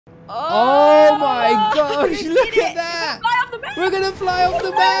Oh my gosh, look at that. We're going to fly off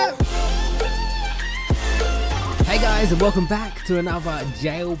the map. Hey guys, and welcome back to another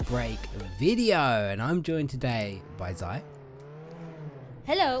jailbreak video. And I'm joined today by Zai.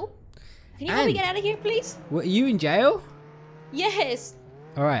 Hello. Can you help me get out of here, please? What, are you in jail? Yes.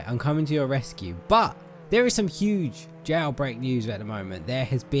 Alright, I'm coming to your rescue. But there is some huge jailbreak news at the moment. There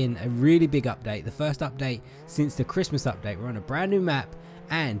has been a really big update. The first update since the Christmas update. We're on a brand new map.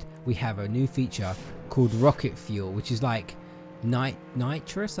 And we have a new feature called rocket fuel, which is like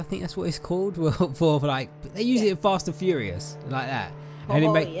nitrous, I think that's what it's called. for like, they use it in Fast and Furious, like that. And,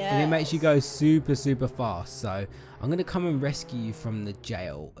 and it makes you go super fast. So I'm going to come and rescue you from the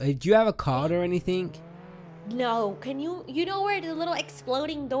jail. Do you have a card or anything? No. Can you know where the little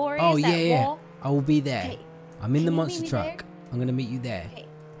exploding door is? Oh, yeah. I will be there. Okay. I'm in the monster truck. I'm going to meet you there. Okay.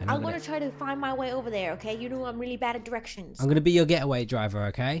 I'm going to try to find my way over there, okay? You know I'm really bad at directions. I'm going to be your getaway driver,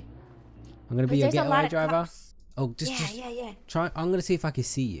 okay? I'm going to be your getaway driver. Oh, just try. I'm going to see if I can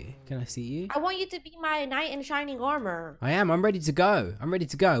see you. Can I see you? I want you to be my knight in shining armor. I am. I'm ready to go. I'm ready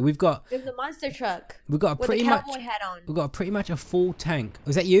to go. We've got... There's a monster truck. We've got a pretty much... cowboy hat on. We've got pretty much a full tank.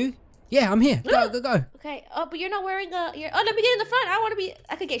 Was that you? Yeah, I'm here. Go. Okay. Oh, but you're not wearing a... Oh, let me get in the front. I want to be...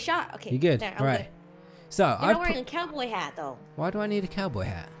 I could get shot. Okay. You good? There, right. Good. So you're not wearing a cowboy hat, though. Why do I need a cowboy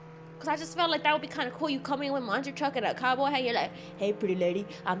hat? Because I just felt like that would be kind of cool. You come in with a monster truck and a cowboy hat. You're like, hey, pretty lady,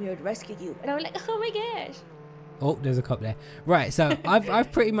 I'm here to rescue you. And I was like, oh my gosh. Oh, there's a cop there. Right, so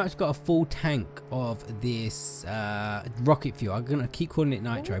I've pretty much got a full tank of this rocket fuel. I'm going to keep calling it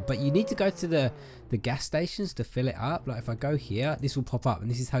nitro. But you need to go to the gas stations to fill it up. Like if I go here, this will pop up.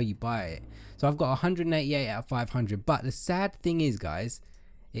 And this is how you buy it. So I've got 188 out of 500. But the sad thing is, guys,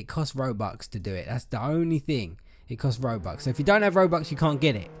 it costs Robux to do it. That's the only thing. It costs Robux. So if you don't have Robux, you can't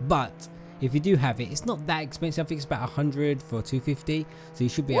get it. But if you do have it, it's not that expensive. I think it's about 100 for 250. So you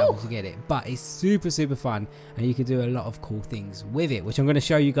should be able to get it. But it's super fun. And you can do a lot of cool things with it, which I'm going to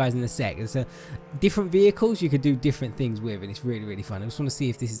show you guys in a sec. There's different vehicles you could do different things with. And it's really fun. I just want to see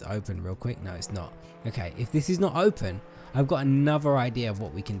if this is open real quick. No, it's not. Okay, if this is not open, I've got another idea of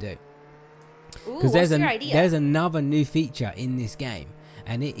what we can do. Because there's another new feature in this game.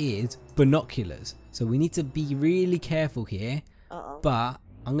 And it is binoculars. So we need to be really careful here. But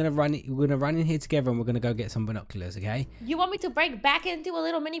I'm gonna run it. We're gonna run in here together, and we're gonna go get some binoculars. Okay? You want me to break back into a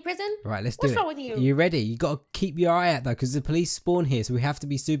little mini prison? Right, let's do it. What's wrong with you? Are you ready? You gotta keep your eye out though, because the police spawn here, so we have to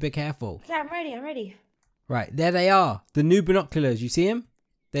be super careful. Yeah, I'm ready. Right, there they are. The new binoculars. You see them?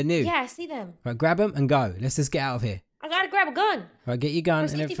 They're new. Yeah, I see them. Right, grab them and go. Let's just get out of here. I gotta grab a gun. Right, get your gun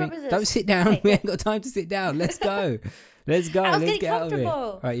and everything. Don't sit down. Okay. We ain't got time to sit down. Let's go. Let's go. Let's get out of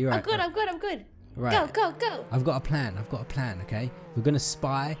here. Right, you're right. I'm good. Right. Go. I've got a plan. Okay? We're going to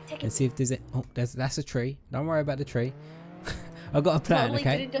spy and see if there's a... Oh, that's a tree. Don't worry about the tree. I've got a plan,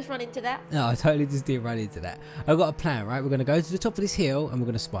 okay? Didn't just run into that? No, I totally just didn't run into that. I've got a plan, right? We're going to go to the top of this hill and we're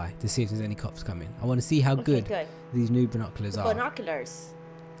going to spy to see if there's any cops coming. I want to see how good these new binoculars are. Binoculars.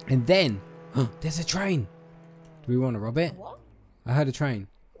 And then... Oh, there's a train. Do we want to rob it? What? I heard a train.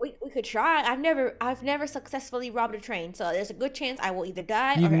 We could try. I've never successfully robbed a train, so there's a good chance I will either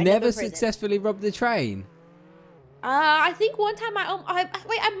die You've or end never up in prison. successfully robbed the train? I think one time I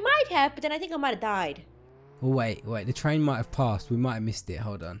might have, but then I think I might have died. Oh, wait, the train might have passed. We might have missed it.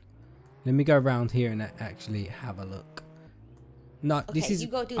 Hold on. Let me go around here and actually have a look. No, okay, this is... You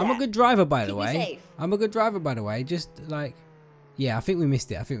go do I'm that. a good driver, by the Keep way. me safe. I'm a good driver, by the way. Just like... Yeah, I think we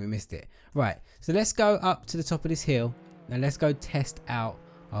missed it. Right, so let's go up to the top of this hill and let's go test out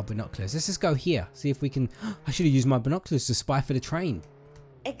our binoculars. Let's just go here. See if we can... I should have used my binoculars to spy for the train.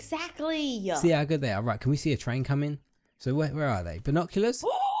 Exactly. See how good they are. Right, can we see a train coming? So where are they? Binoculars?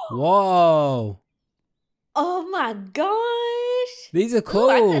 Whoa. Oh my gosh. These are cool.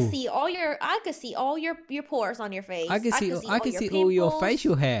 Ooh, I could see all your pores on your face. I can see all your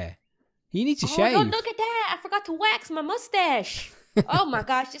facial hair. You need to shave. Oh, look at that. I forgot to wax my mustache. Oh my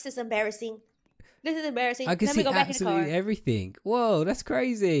gosh, this is embarrassing. I can see absolutely everything. Whoa, that's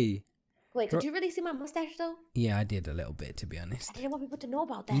crazy. Wait, did you really see my mustache though? Yeah, I did a little bit, to be honest. I didn't want people to know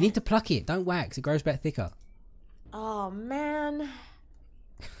about that. You need to pluck it. Don't wax. It grows back thicker. Oh man,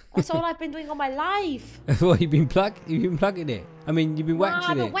 that's all I've been doing all my life. What, you've been plucking it? I mean, you've been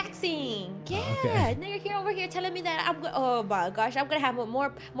waxing it. Waxing. Yeah. Oh, okay. Now you're over here telling me that oh my gosh, I'm gonna have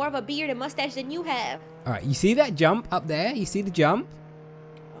more of a beard and mustache than you have. All right, you see that jump up there? You see the jump?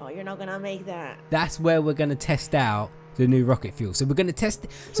 Oh, you're not gonna make that. That's where we're gonna test out the new rocket fuel. So we're gonna test.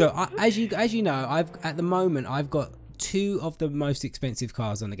 So as you know, at the moment I've got two of the most expensive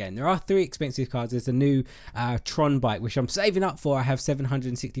cars on the game. There are three expensive cars. There's a new Tron bike, which I'm saving up for. I have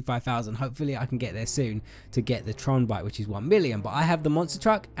 765,000. Hopefully I can get there soon to get the Tron bike, which is 1 million. But I have the monster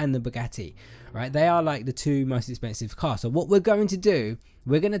truck and the Badcc, right? They are like the two most expensive cars. So what we're going to do,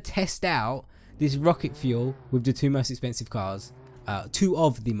 we're going to test out this rocket fuel with the two most expensive cars, two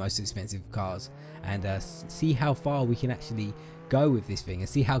of the most expensive cars, and see how far we can actually go with this thing and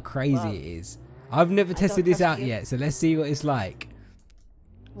see how crazy it is. I've never tested this out yet, so let's see what it's like.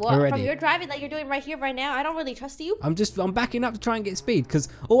 Well, from your driving that you're doing right here, right now, I don't really trust you. I'm backing up to try and get speed, because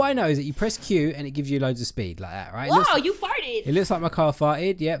all I know is that you press Q and it gives you loads of speed like that, right? Wow, you farted. It looks like my car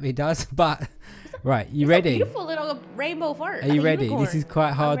farted. Yep, it does. But right, you ready? Beautiful little rainbow fart. Are you ready? Unicorn. This is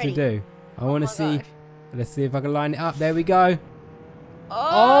quite hard to do. I want to see. Gosh. Let's see if I can line it up. There we go.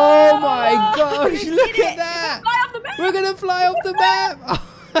 Oh my gosh! Look at that. We're gonna fly off the map.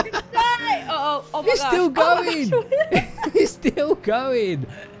 Oh my it's still going. It's still going.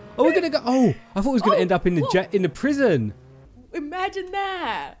 Oh, we're gonna go. Oh, I thought it was gonna end up in the prison. Imagine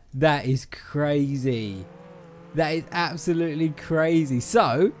that. That is crazy. That is absolutely crazy.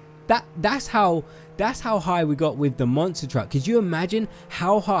 So that's how high we got with the monster truck. Could you imagine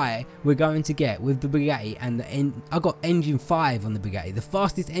how high we're going to get with the Badcc and I got engine 5 on the Badcc, the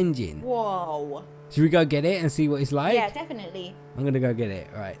fastest engine. Whoa. Should we go get it and see what it's like? Yeah, definitely. I'm gonna go get it.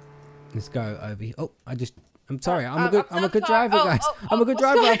 Right. Let's go over here. Oh, I'm sorry. I'm a good driver, guys. I'm a good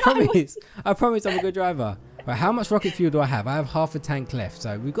driver. I promise. I promise I'm a good driver. Right. How much rocket fuel do I have? I have half a tank left,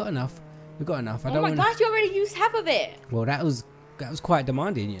 so we've got enough. We've got enough. Oh my gosh, you already used half of it. Well, that was quite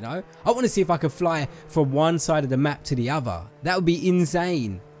demanding, you know. I want to see if I could fly from one side of the map to the other. That would be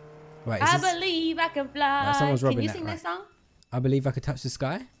insane. Right. I believe I can fly. Right, someone's robbing can you that, sing right. this song? I believe I could touch the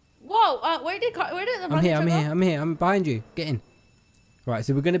sky. Whoa, where did the I'm here. I'm behind you. Get in. Right,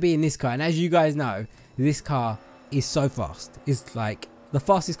 so we're going to be in this car. And as you guys know, this car is so fast. It's like the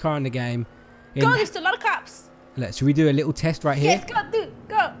fastest car in the game. Go, there's a lot of cops. Should we do a little test right here? Yes, go, dude,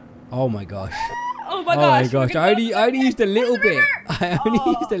 go. Oh my gosh. Oh my gosh. I only used a little bit. I only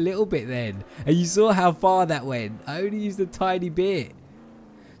used a little bit then. And you saw how far that went. I only used a tiny bit.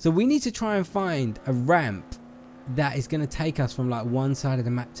 So we need to try and find a ramp that is going to take us from like one side of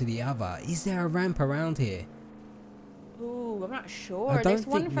the map to the other. Is there a ramp around here? Ooh, I'm not sure. There's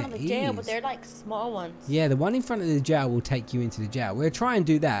one in front of the jail, but they're like small ones. Yeah, the one in front of the jail will take you into the jail. We'll try and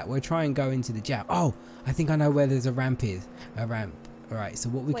do that. We'll try and go into the jail. Oh, I think I know where there's a ramp is. A ramp. All right, so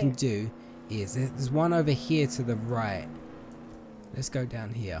what we can do is there's one over here to the right. Let's go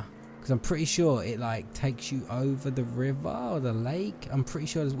down here. Because I'm pretty sure it like takes you over the river or the lake. I'm pretty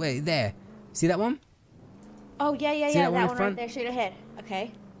sure there's... Wait, there. See that one? Oh, yeah. That one right there, straight ahead.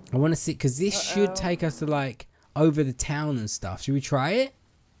 Okay. I want to see, because this should take us to like over the town and stuff. Should we try it?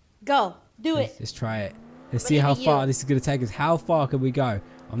 Go. Do it. Let's try it. Let's see how far this is going to take us. How far can we go?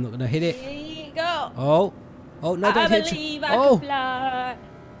 I'm not going to hit it. Here you go. Oh, no, don't hit it. I can fly.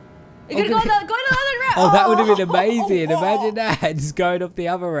 You're going to go to the other ramp. Oh, that would have been amazing. Imagine that. Just going up the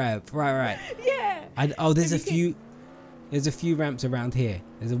other ramp. Right. Yeah. There's a few ramps around here.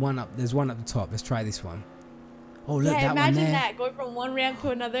 There's one up the top. Let's try this one. Oh, look, that one there. Imagine that, going from one ramp to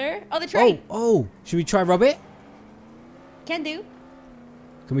another. Oh, the train. Oh, should we try rob it? Can do.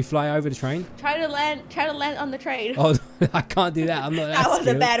 Can we fly over the train? Try to land on the train. Oh, I can't do that. I'm not that skilled. That was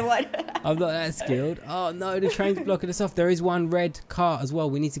a bad one. I'm not that skilled. Oh, no, the train's blocking us off. There is one red car as well.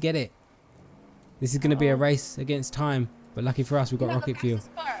 We need to get it. This is going to be a race against time. But lucky for us, we've got rocket fuel.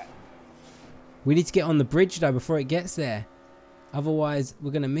 We need to get on the bridge, though, before it gets there. Otherwise,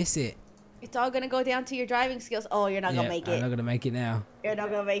 we're going to miss it. It's all going to go down to your driving skills. Oh, you're not going to make it. I'm not going to make it now. You're not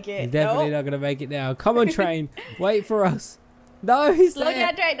going to make it. You're definitely not going to make it now. Come on, train. Wait for us. No, he's there. Look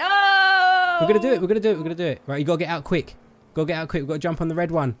at that train. No. We're going to do it. Right, you got to get out quick. We've got to jump on the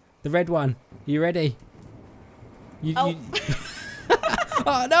red one. The red one. Are you ready?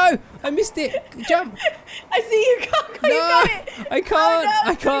 Oh, no. I missed it. Jump. I see you. You got it. I can't. Oh,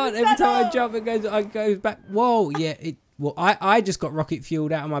 no. I can't. Every time I jump, it goes back. Whoa. Yeah. Well, I just got rocket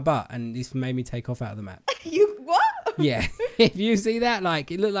fueled out of my butt, and this made me take off out of the map. You what? Yeah. If you see that,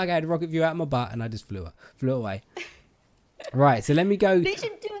 like, it looked like I had rocket fuel out of my butt, and I just flew away. Right. So let me go. They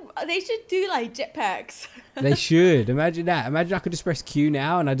should do like jetpacks. They should. Imagine that. Imagine I could just press Q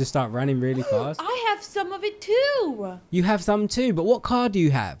now, and I just start running really fast. I have some of it too. You have some too, but what car do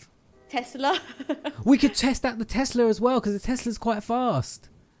you have? Tesla. We could test out the Tesla as well, because the Tesla's quite fast.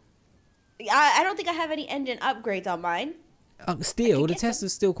 I don't think I have any engine upgrades on mine. Still, the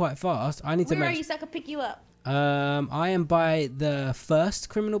Tesla's still quite fast. I need to make... Where are you so I can pick you up? I am by the first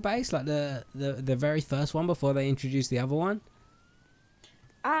criminal base, like the very first one before they introduced the other one.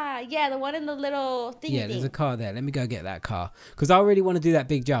 Yeah, the one in the little thingy. Yeah, there's a car there. Let me go get that car. Because I really want to do that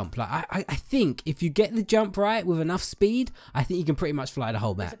big jump. Like, I think if you get the jump right with enough speed, I think you can pretty much fly the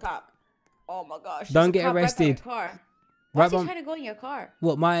whole There's map. a cop. Oh my gosh. Don't get arrested. Right by your car. Why's he trying to go in your car?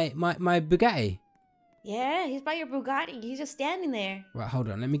 What, my Bugatti? Yeah, he's by your Bugatti. He's just standing there. Right, hold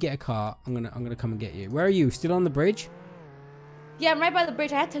on. Let me get a car. I'm gonna come and get you. Where are you? Still on the bridge? Yeah, I'm right by the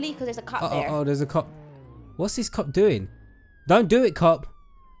bridge. I had to leave because there's a cop there. Oh, there's a cop. What's this cop doing? Don't do it, cop.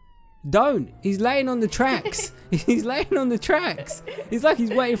 Don't. He's laying on the tracks. He's laying on the tracks. It's like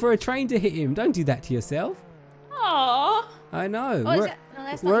he's waiting for a train to hit him. Don't do that to yourself. Aww. I know. Oh,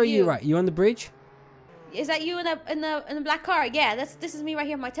 that's where not are you? Right, you on the bridge? Is that you in the black car? Yeah, this is me right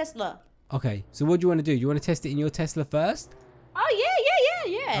here, my Tesla. Okay, so what do you want to do? You want to test it in your Tesla first? Oh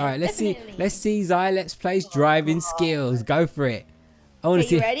yeah. All right, let's definitely. see Zai Let's Play's driving skills. Go for it. I want to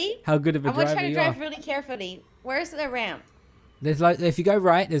see ready? how good of a driver you are. I'm gonna try to drive really carefully. Where's the ramp? There's like, if you go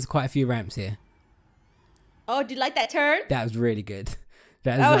right, there's quite a few ramps here. Oh, do you like that turn? That was really good.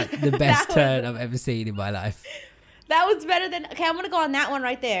 That was like the best turn I've ever seen in my life. That was better than. Okay, I'm gonna go on that one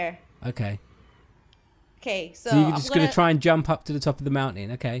right there. Okay. Okay, so you're just gonna try and jump up to the top of the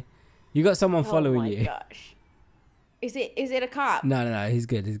mountain. Okay. You got someone following you. Oh my gosh. Is it a cop? No. He's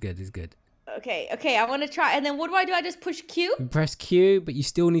good. Okay. I want to try. And then what do? I just push Q? You press Q, but you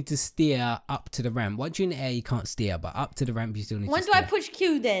still need to steer up to the ramp. Once you're in the air, you can't steer, but up to the ramp, you still need to steer. When do I push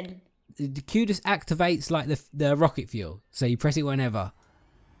Q then? The Q just activates like the rocket fuel. So you press it whenever.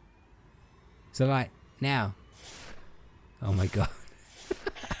 So like now. Oh my god.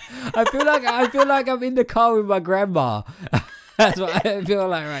 I feel like I'm in the car with my grandma. That's what I feel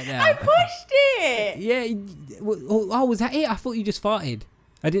like right now. I pushed it. Yeah. Oh, was that it? I thought you just farted.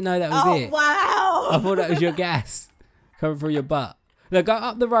 I didn't know that was it. Oh, wow. I thought that was your gas coming through your butt. No, go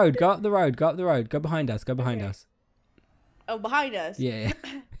up the road. Go behind us. Oh, behind us? Yeah.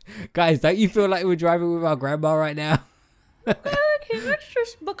 Guys, don't you feel like we're driving with our grandma right now? Okay, let's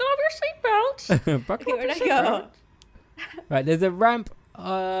just buckle up your seatbelt. Buckle up Where'd your I go? Right, there's a ramp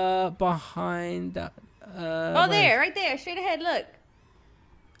behind. There, right there, straight ahead. Look.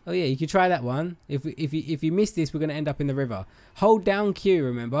 Oh yeah, you can try that one. If you miss this, we're gonna end up in the river. Hold down Q,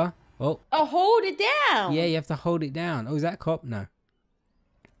 remember? Oh, hold it down. Yeah, you have to hold it down. Oh, is that a cop? No.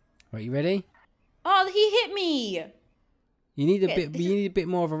 Right, you ready? Oh, he hit me. You need you need a bit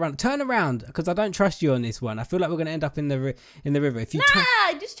more of a run. Turn around, because I don't trust you on this one. I feel like we're gonna end up in the river. If you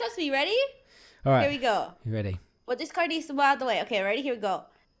just trust me. Ready? All right. Here we go. You ready? Well, this car needs to move out of the way. Okay, ready? Here we go.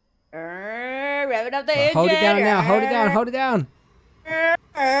 Rev it up the engine. Hold it down now. Hold it down.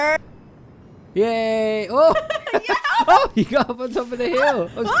 Yay! Oh! Yeah. Oh, you got up on top of the hill.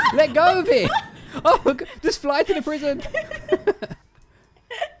 Oh, let go of it. Oh, just fly to the prison.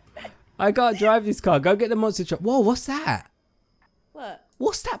 I can't drive this car. Go get the monster truck. Whoa, what's that? What?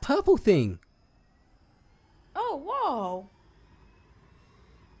 What's that purple thing? Oh, whoa.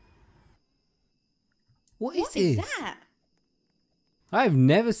 What is this? What is that? I've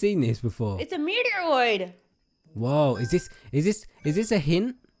never seen this before. It's a meteoroid. Whoa, is this a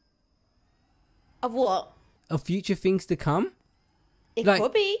hint Of what? of future things to come? It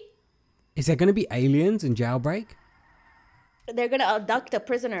could be. Is there going to be aliens in Jailbreak? They're going to abduct the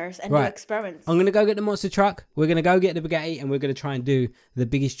prisoners and do experiments. I'm going to go get the monster truck. We're going to go get the Bugatti and we're going to try and do the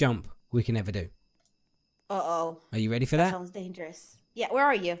biggest jump we can ever do. Uh-oh. Are you ready for that? Sounds dangerous. Yeah, where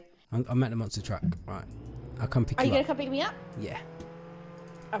are you? I'm at the monster truck. Right. I'll come pick you up. Are you going to come pick me up? Yeah.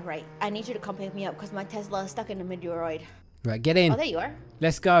 All right. I need you to come pick me up because my Tesla is stuck in the meteoroid. Right, get in. Oh, there you are.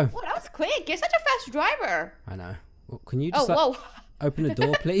 Let's go. Oh, that was quick. You're such a fast driver. I know. Well, can you just whoa. open the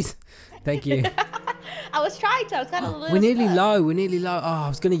door, please? Thank you. I was trying to. I was kind of a little We're nearly stuck. low. We're nearly low. Oh, I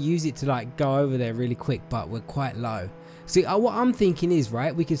was going to use it to like go over there really quick, but we're quite low. See, what I'm thinking is,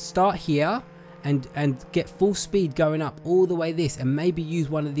 right, we could start here and get full speed going up all the way this and maybe use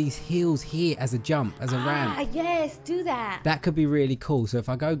one of these hills here as a jump, as a ramp. Ah, yes. Do that. That could be really cool. So if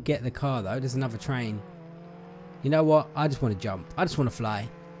I go get the car, though, there's another train. You know what? I just want to jump. I just want to fly.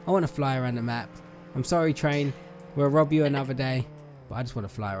 I want to fly around the map. I'm sorry, train. We'll rob you another day. But I just want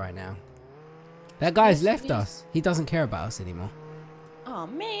to fly right now. That guy's left us. He doesn't care about us anymore. Oh,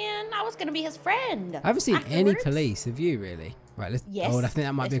 man. I was going to be his friend. I haven't seen any police. Have you, really? Right, let's... Yes. Oh, I think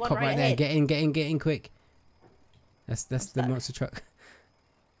that might be a cop right there. Get in quick. That's the monster truck.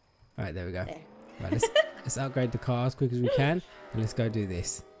 All right, there we go. There. Right, let's upgrade the car as quick as we can. And let's go do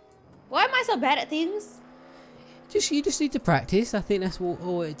this. Why am I so bad at things? You just need to practice. I think that's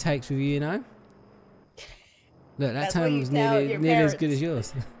all it takes with you, you know? Look, that time was nearly as good as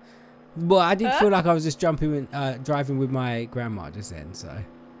yours. Well, I did feel like I was just driving with my grandma just then, so.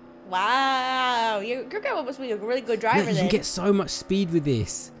 Wow, your grandma must be a really good driver Look, you then. can get so much speed with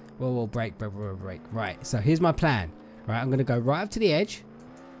this. Whoa, break. Right, so here's my plan. Right, I'm going to go right up to the edge.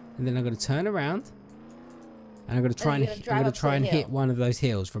 And then I'm going to turn around. And I'm going to try and hit one of those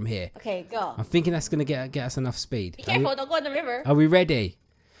hills from here. Okay, go. I'm thinking that's going to get us enough speed. Be careful, don't go in the river. Are we ready?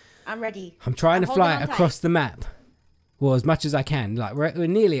 I'm ready. I'm trying to fly across the map. Well, as much as I can. Like, we're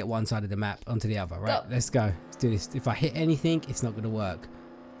nearly at one side of the map onto the other. Right, let's go. Let's do this. If I hit anything, it's not going to work.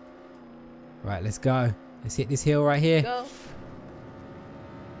 Right, let's go. Let's hit this hill right here. Go.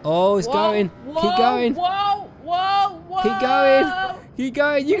 Oh, it's going. Keep going. Whoa. Keep going. Keep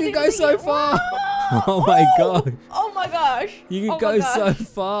going. You can go so far. Oh my god. Oh my gosh. You can go so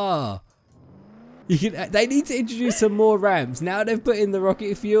far. They need to introduce some more ramps. Now they've put in the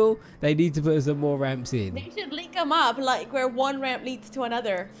rocket fuel, they need to put some more ramps in. They should link them up, like where one ramp leads to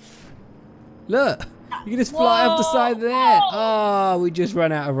another. Look, you can just fly up the side there. Oh, we just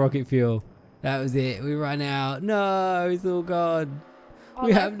ran out of rocket fuel. That was it. We ran out. No, it's all gone.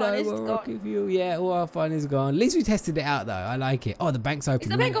 We have no more rocket fuel. Yeah, all our fun is gone. At least we tested it out, though. I like it. Oh, the bank's open. Is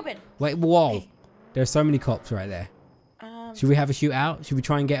the bank open? Wait, whoa. There are so many cops right there. Should we have a shootout? Should we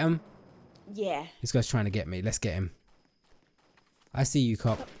try and get them? Yeah. This guy's trying to get me. Let's get him. I see you,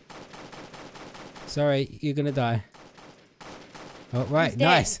 cop. Sorry, you're gonna die. Oh, right,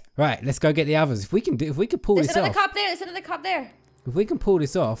 nice. Right, let's go get the others. If we could pull this off. There's another cop there. There's another cop there. If we can pull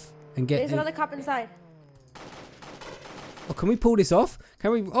this off and get. There's another cop inside. Oh, can we pull this off?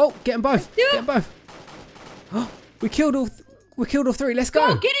 Can we? Oh, get them both. Get them both. Oh, we killed all. We killed all three. Let's go.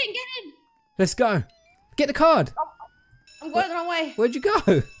 Go, get in. Let's go. Get the card. I'm going the wrong way. Where'd you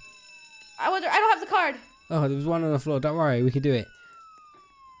go? I don't have the card. Oh, there was one on the floor. Don't worry, we can do it.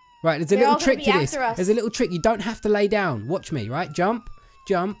 Right, there's a little trick to this. There's a little trick. You don't have to lay down. Watch me, right? Jump,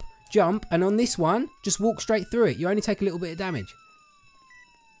 jump, jump. And on this one, just walk straight through it. You only take a little bit of damage.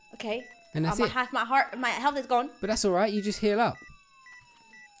 Okay. And that's it. My health is gone. But that's all right. You just heal up.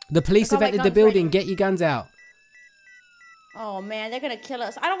 The police have entered the building. Get your guns out. Oh, man. They're going to kill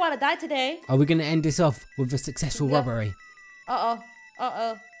us. I don't want to die today. Are we going to end this off with a successful robbery?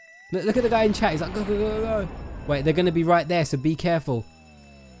 Uh-oh. Look at the guy in chat. He's like, go. Wait, they're going to be right there, so be careful.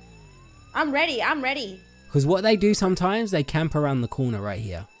 I'm ready. Because what they do sometimes, they camp around the corner right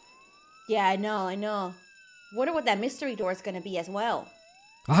here. Yeah, I know. Wonder what that mystery door is going to be as well.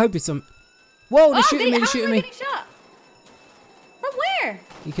 I hope it's some... Whoa, they're shooting me. They're shooting me. Shot? From where?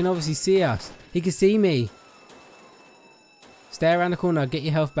 You can obviously see us. He can see me. Stay around the corner. Get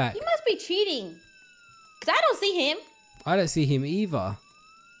your health back. He must be cheating. Because I don't see him. I don't see him either.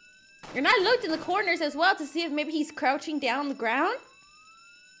 And I looked in the corners as well to see if maybe he's crouching down on the ground.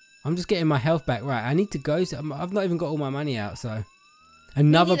 I'm just getting my health back. Right, I need to go. I've not even got all my money out, so...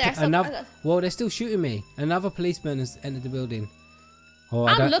 Another... Well, they're still shooting me. Another policeman has entered the building. Oh,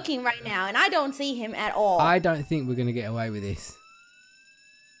 I'm looking right now, and I don't see him at all. I don't think we're going to get away with this.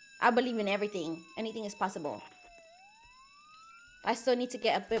 I believe in everything. Anything is possible. I still need to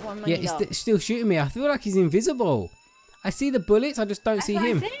get a bit more money, though. Yeah, he's still shooting me. I feel like he's invisible. I see the bullets, I just don't see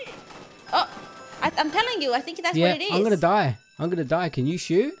him. Oh, I'm telling you, I think that's what it is. Yeah, I'm going to die. Can you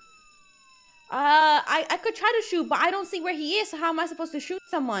shoot? I could try to shoot, but I don't see where he is, so how am I supposed to shoot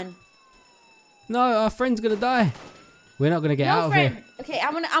someone? No, our friend's going to die. We're not going to get out of here. Okay,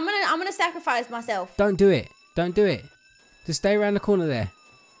 I'm gonna sacrifice myself. Don't do it. Don't do it. Just stay around the corner there.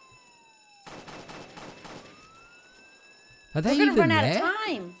 Are they even there? We're gonna run out of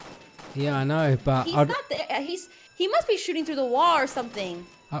time. Yeah, I know, but he's not there. He must be shooting through the wall or something.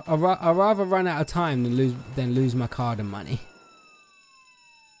 I'd rather run out of time than lose my card and money.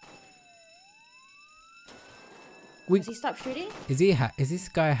 Does he stop shooting? Is this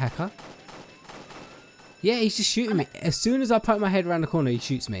guy a hacker? Yeah, he's just shooting me. As soon as I poke my head around the corner, he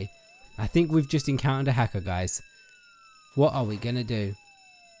shoots me. I think we've just encountered a hacker, guys. What are we gonna do?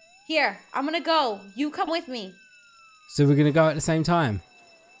 Here, I'm gonna go. You come with me. So we're gonna go at the same time.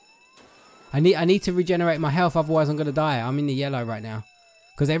 I need to regenerate my health, otherwise I'm gonna die. I'm in the yellow right now.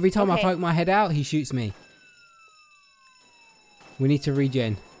 Because every time I poke my head out, he shoots me. We need to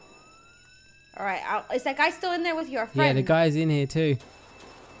regen. Alright, is that guy still in there with your friend? Yeah, the guy's in here too.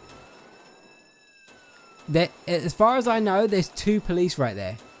 As far as I know, there's 2 police right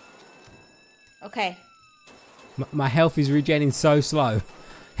there. Okay. My health is regenerating so slow.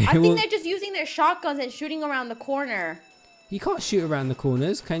 I think they're just using their shotguns and shooting around the corner. You can't shoot around the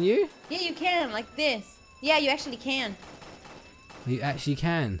corners, can you? Yeah, you can, like this. Yeah, you actually can. You actually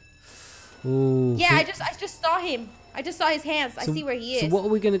can. Ooh. Yeah, I just saw him. I just saw his hands. I see where he is. So what are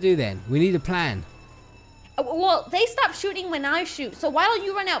we gonna do then? We need a plan. Well, they stop shooting when I shoot. So why don't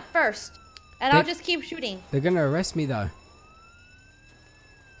you run out first? And I'll just keep shooting. They're gonna arrest me though.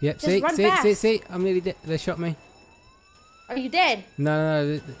 Yep, just see. I'm nearly dead. They shot me. Are you dead?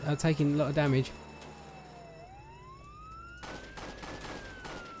 No, I'm taking a lot of damage.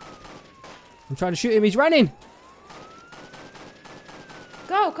 I'm trying to shoot him. He's running.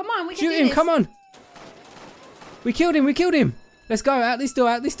 Go, come on. We can Shoot do him, this. come on. We killed him. Let's go. Out this door,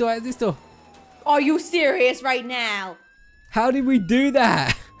 out this door. Are you serious right now? How did we do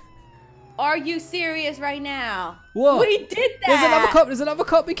that? Are you serious right now? What? We did that. There's another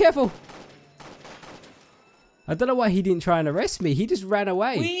cop. Be careful. I don't know why he didn't try and arrest me. He just ran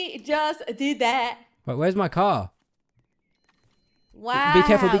away. We just did that. Wait, where's my car? Wow. Be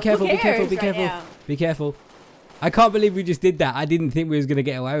careful. Who cares right now? Be careful. I can't believe we just did that. I didn't think we was going to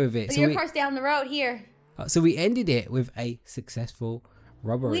get away with it. So your car's down the road here. So we ended it with a successful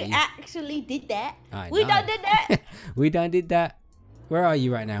robbery. We actually did that. We done did that. We done did that. Where are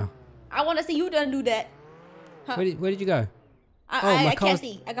you right now? I want to see you done do that. Huh. Where did you go? I can't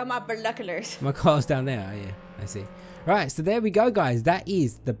see. I got my binoculars. My car's down there. Oh yeah, I see. Right, so there we go, guys. That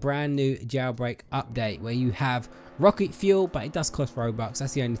is the brand new Jailbreak update where you have rocket fuel, but it does cost Robux.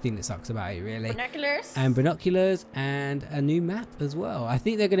 That's the only thing that sucks about it, really. Binoculars. And binoculars and a new map as well. I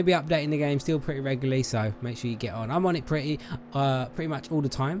think they're going to be updating the game still pretty regularly, so make sure you get on. I'm on it pretty much all the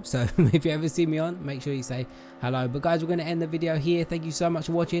time, so if you ever see me on, make sure you say hello. But guys, we're going to end the video here. Thank you so much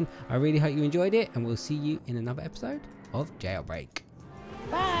for watching. I really hope you enjoyed it, and we'll see you in another episode of Jailbreak.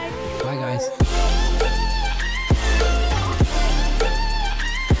 Bye. Bye, guys.